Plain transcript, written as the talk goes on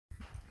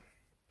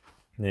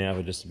Now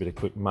for just a bit of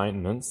quick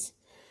maintenance,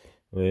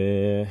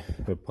 we're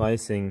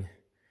replacing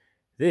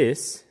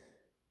this,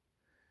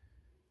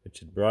 which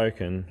had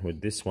broken,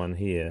 with this one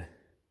here.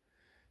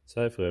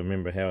 So hopefully I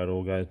remember how it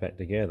all goes back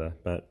together,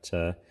 but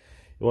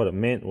what it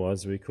meant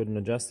was we couldn't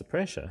adjust the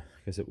pressure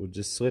because it was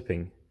just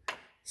slipping.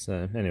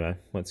 So anyway,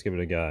 let's give it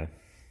a go.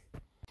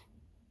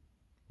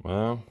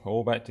 Well,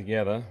 all back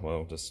together.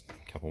 Well, just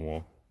a couple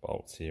more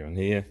bolts here and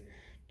here.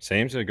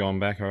 Seems to have gone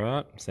back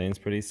alright. Seems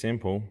pretty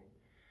simple.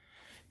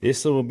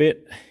 This little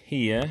bit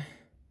here,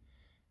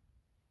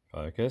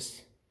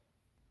 focus,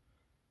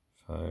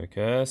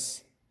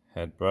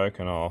 had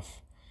broken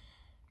off.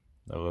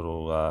 The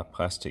little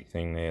plastic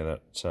thing there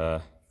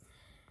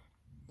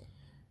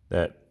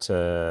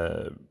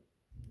that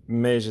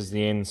measures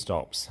the end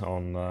stops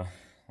on the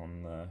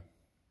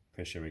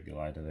pressure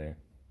regulator there,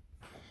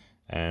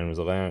 and was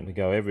allowing it to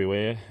go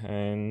everywhere.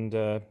 And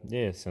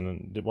yes,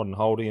 and it wasn't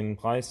holding in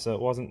place, so it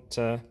wasn't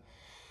altering.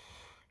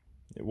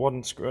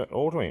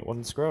 It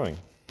wasn't screwing.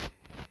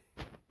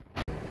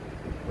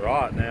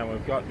 Right, now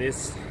we've got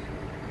this.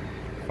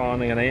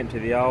 Finally going to empty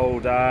the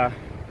old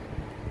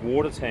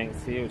water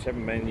tanks here, which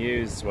haven't been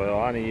used. Well,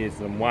 I only used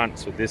them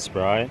once with this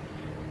spray,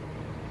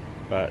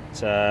 but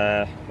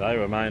they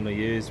were mainly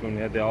used when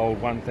we had the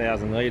old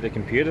 1,000 litre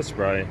computer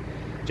spray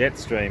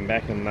Jetstream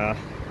back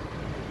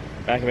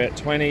about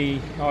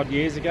 20 odd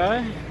years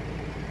ago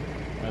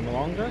and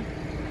longer.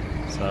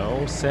 So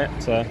all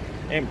set to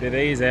empty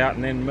these out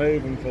and then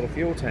move them for the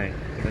fuel tank,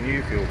 for the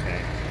new fuel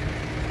tank.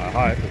 I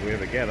hope, if we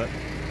ever get it.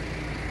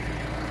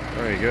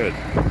 Very good.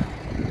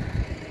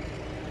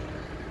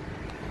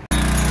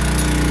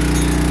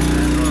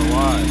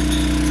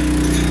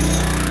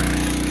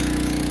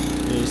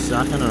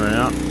 Sucking her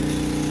out.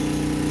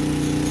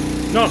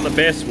 Not the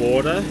best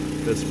water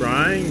for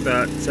spraying,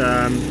 but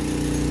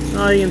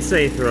oh, you can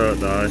see through it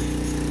though.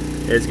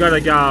 It's got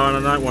to go and I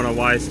don't want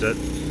to waste it.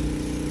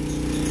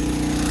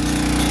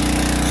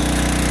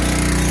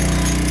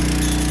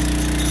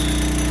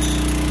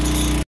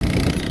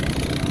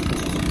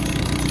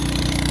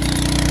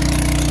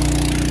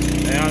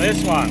 Now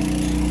this one.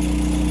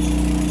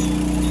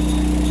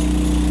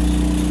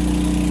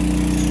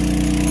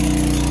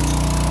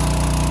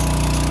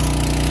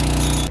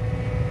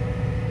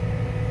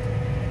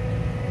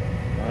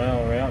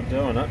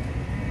 Doing it.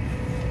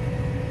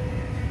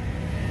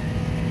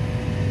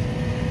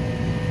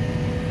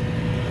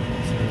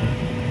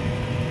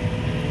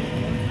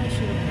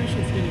 Actually, the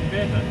pressure's getting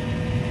better.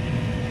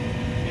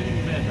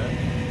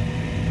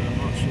 But I'm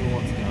not sure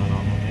what's going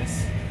on with this.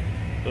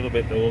 A little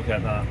bit to look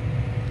at that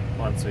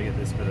once we get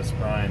this bit of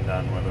spraying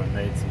done, whether it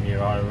needs some new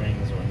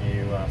O-rings or a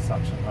new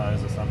suction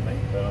hose or something.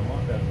 But I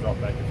might be able to drop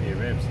back a few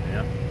revs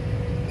now.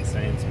 It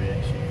seems to be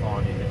actually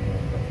finding a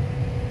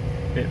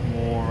bit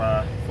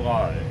more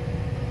flow.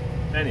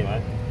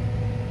 Anyway,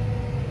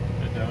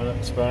 we're doing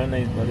it, spraying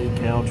these bloody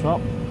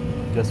caltrop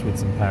just with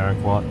some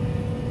paraquat.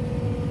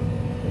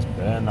 Just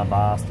burn the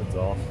bastards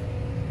off.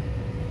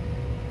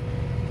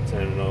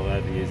 Turn it all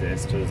over to use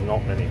esters.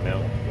 Not many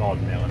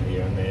odd melon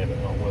here and there, but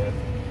not worth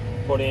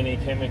putting any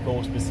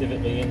chemical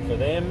specifically in for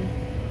them.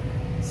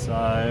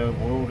 So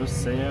we'll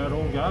just see how it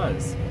all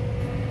goes.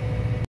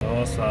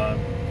 Also,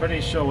 pretty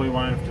sure we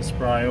won't have to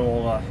spray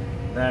all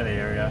that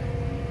area.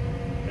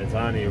 It's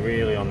only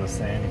really on the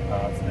sandy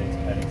parts of these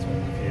paddocks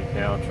with a few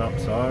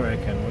caltrops, so I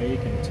reckon we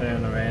can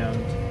turn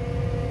around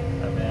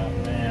about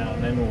now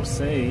and then we'll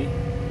see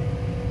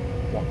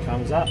what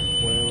comes up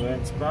where we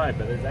won't spray.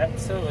 But there's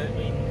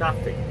absolutely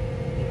nothing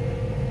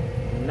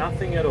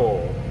at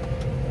all,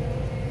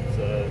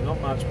 so not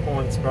much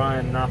point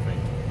spraying nothing.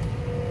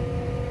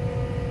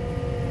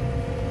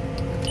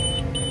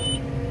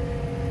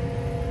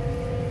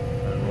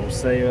 And we'll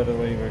see whether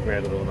we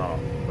regret it or not,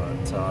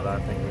 but I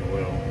don't think we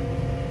will.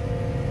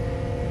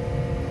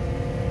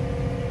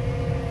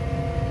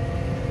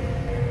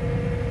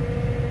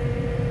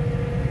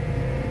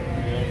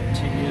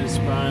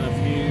 Spraying a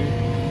few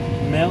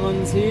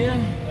melons here,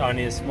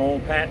 only a small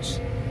patch,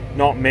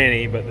 not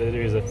many, but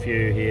there is a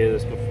few here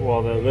just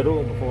before they're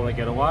little, before they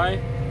get away.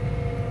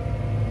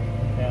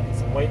 Out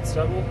some wheat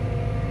stubble,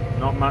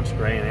 not much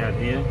green out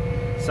here.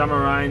 Summer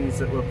rains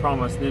that were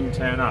promised didn't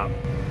turn up.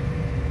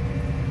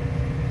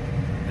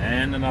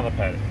 And another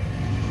paddock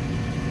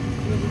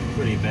with a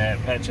pretty bad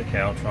patch of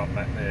caltrop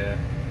back there,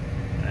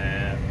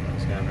 and I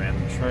was going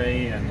around the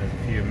tree, and there's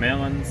a few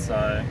melons,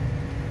 so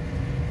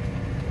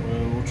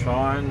we'll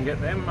try and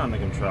get them under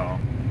control.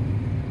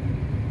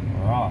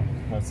 Alright,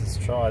 let's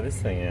just try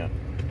this thing out.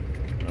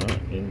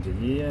 Right, into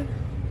here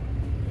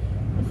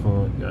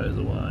before it goes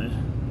away.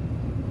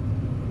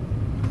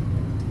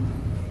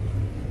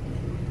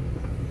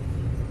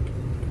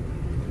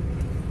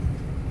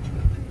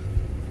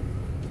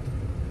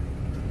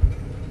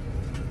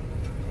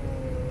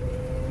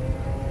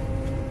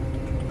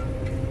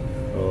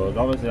 Well, it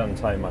obviously doesn't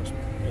take much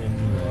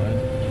engine load.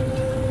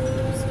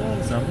 It's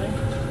doing something.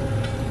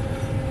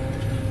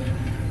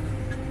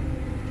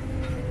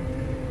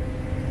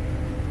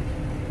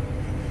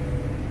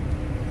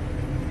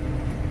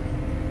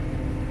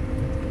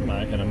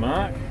 Making a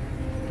mark.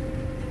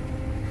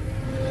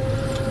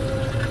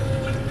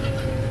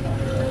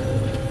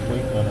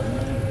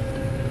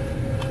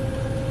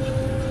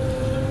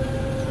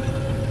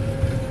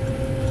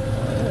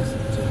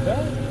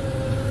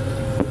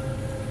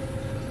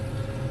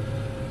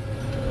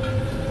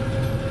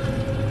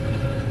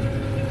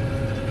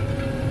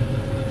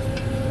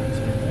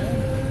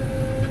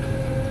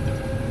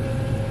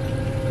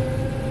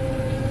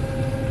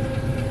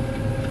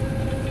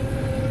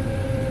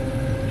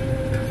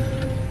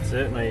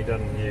 certainly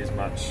doesn't use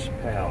much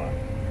power.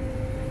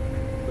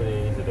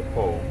 Pretty easy to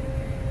pull.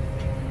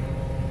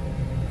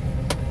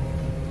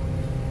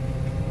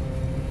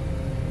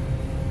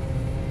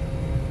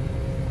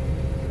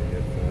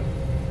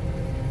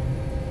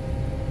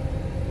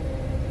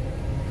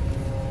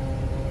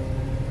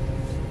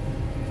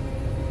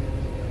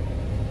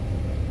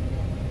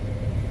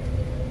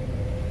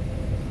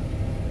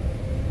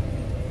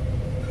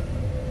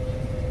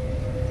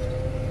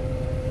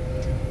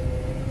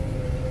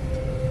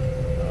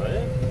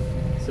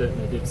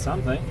 Certainly did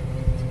something.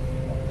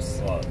 I'll just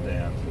slow it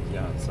down.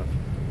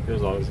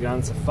 Feels like it's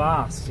going so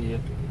fast here.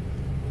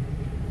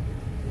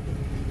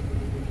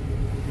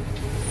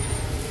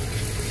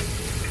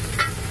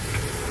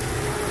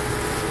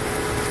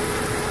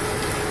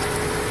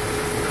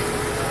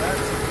 That's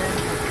a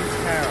International Disc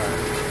Harrow.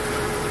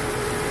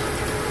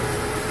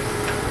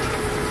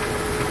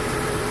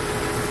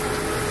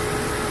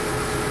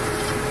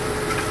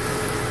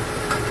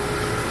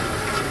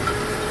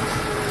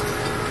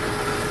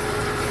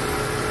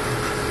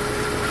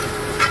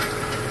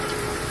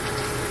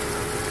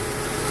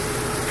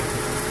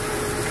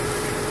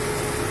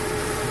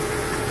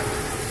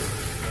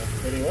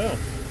 Pretty well.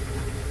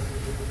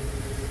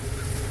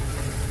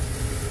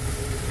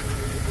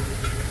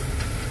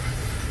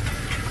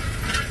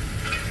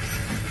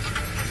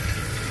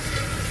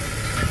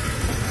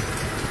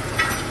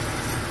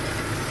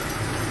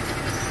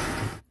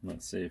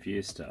 Let's see if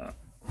you start.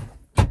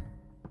 Oh,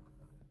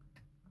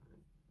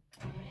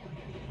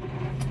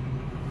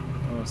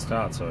 it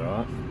starts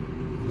alright.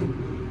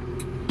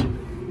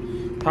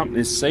 Pump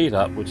this seat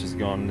up, which has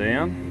gone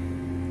down.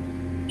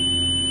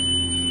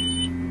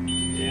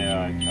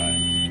 Yeah, okay.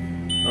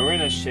 We're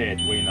in a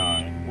shed, we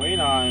know. We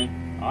know.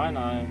 I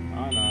know.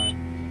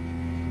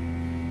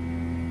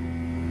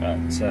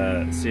 But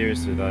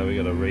seriously though, we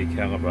got to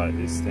recalibrate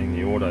this thing.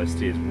 The auto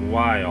steer's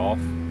way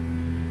off.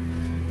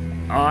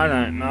 I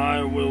don't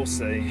know, we'll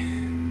see.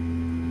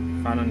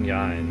 Fun and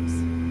games.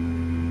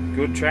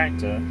 Good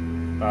tractor,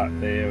 but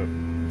their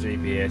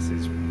GPS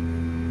is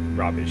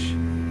rubbish.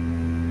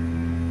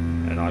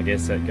 And I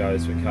guess that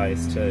goes for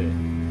Case too.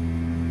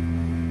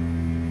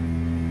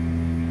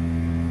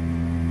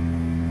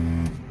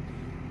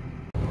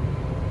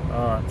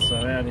 Alright, so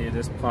out here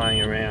just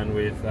playing around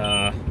with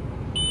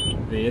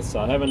this.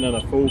 I haven't done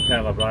a full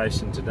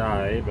calibration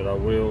today, but I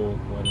will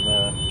when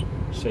the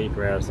sheep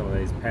are out of some of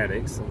these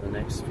paddocks in the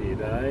next few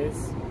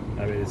days,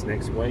 maybe this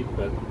next week.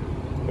 But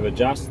I've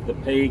adjusted the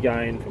P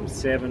gain from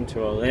 7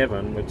 to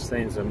 11, which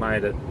seems to have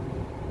made it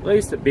at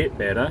least a bit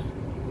better.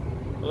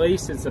 At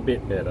least it's a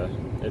bit better.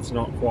 It's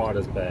not quite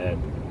as bad.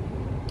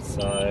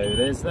 So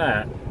there's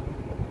that.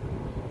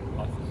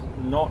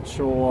 I'm not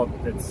sure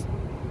it's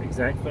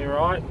exactly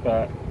right,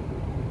 but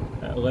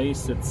at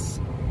least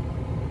it's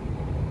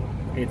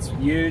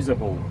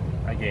usable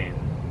again,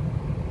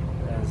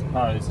 as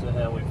opposed to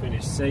how we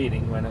finished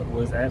seeding when it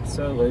was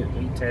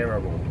absolutely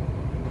terrible.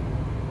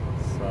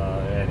 So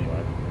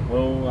anyway,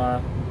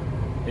 we'll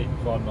keep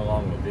plodding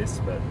along with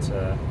this, but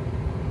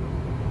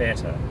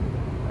better.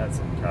 That's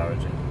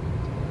encouraging.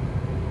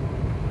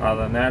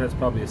 Other than that, it's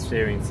probably a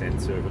steering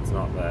sensor if it's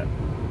not that.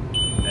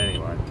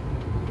 Anyway.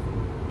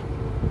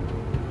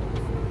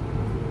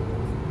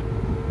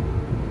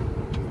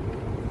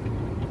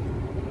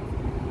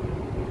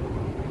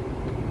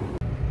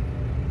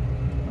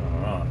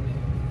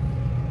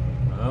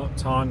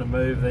 Time to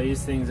move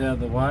these things out of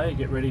the way,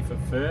 get ready for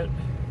fert.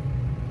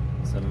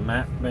 There's a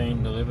map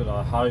being delivered,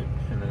 I hope,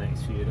 in the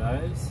next few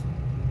days.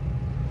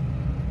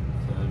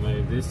 So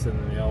move this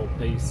and the old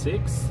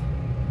P6.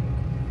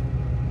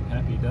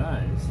 Happy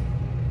days.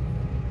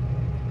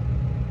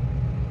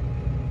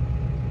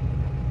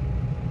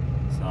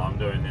 So I'm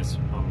doing this,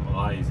 I'm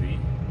lazy,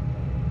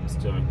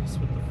 just doing this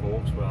with the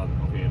forks rather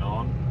than hooking it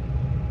on,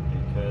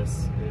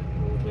 because it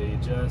will be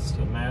just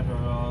a matter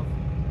of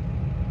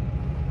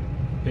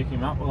pick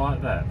him up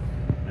like that,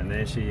 and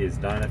there she is.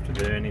 Don't have to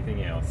do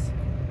anything else.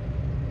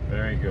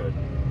 Very good.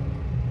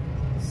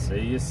 See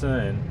you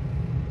soon.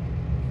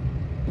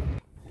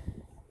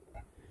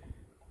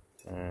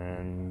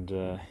 And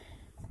put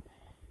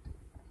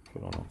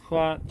on a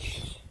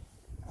clutch,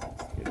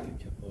 give it a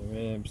couple of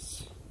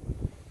revs.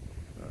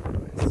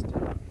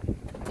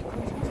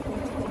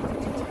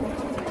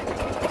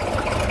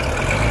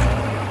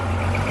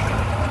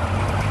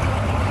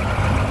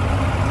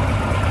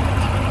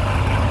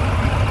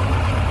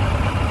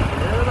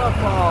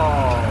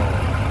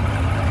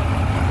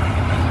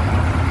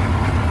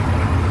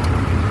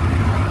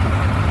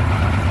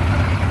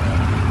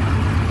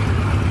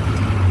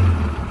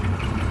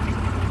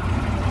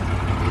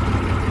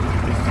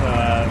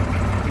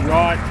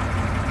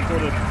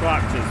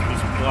 Clutch is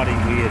just bloody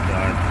weird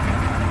though.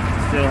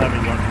 Still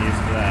haven't gotten used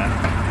to that.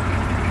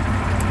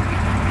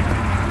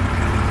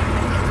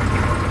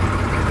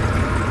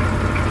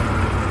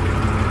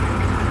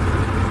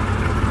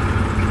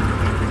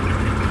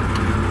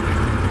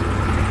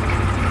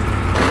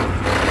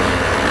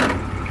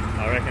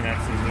 I reckon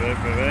that's his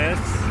work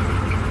reverse.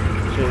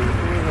 Which is a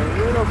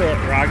little bit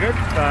rugged,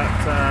 but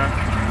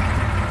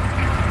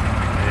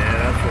yeah,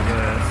 that's reverse.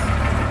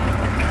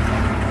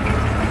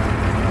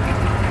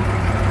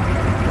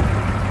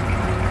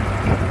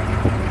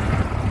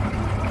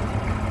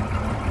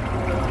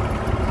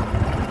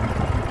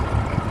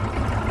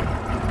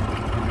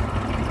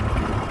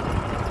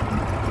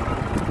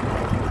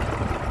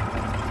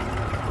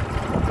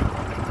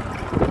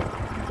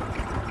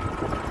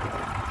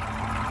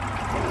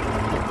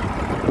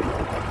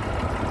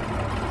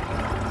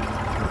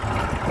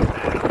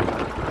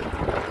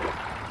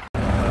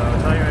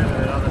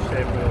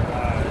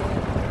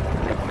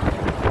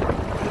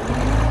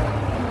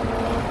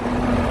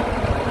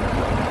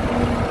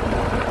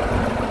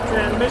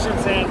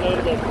 transmission sounds a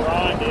little bit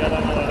grindy. I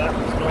don't know whether that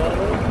was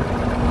normal.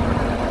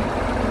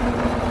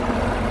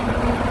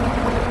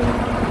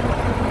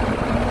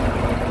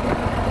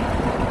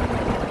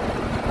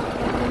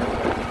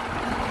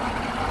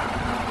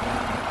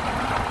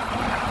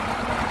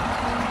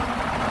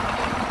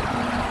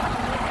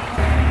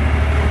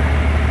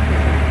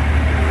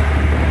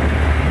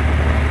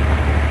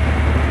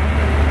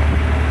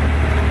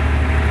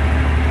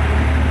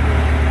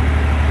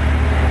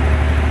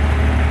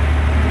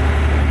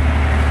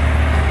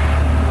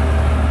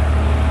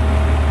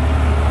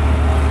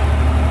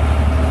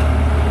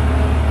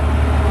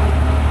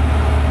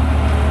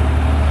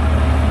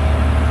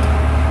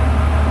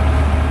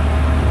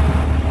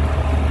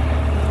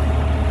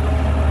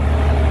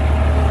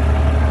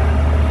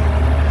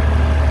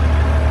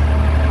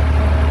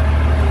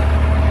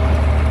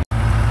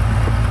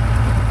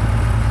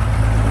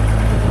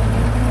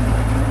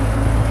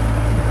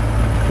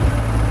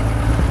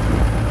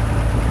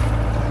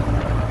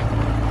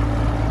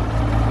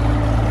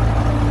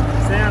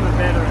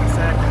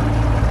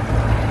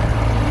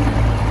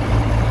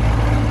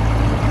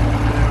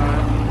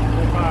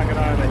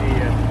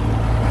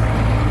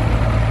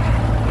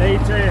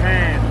 Two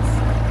hands.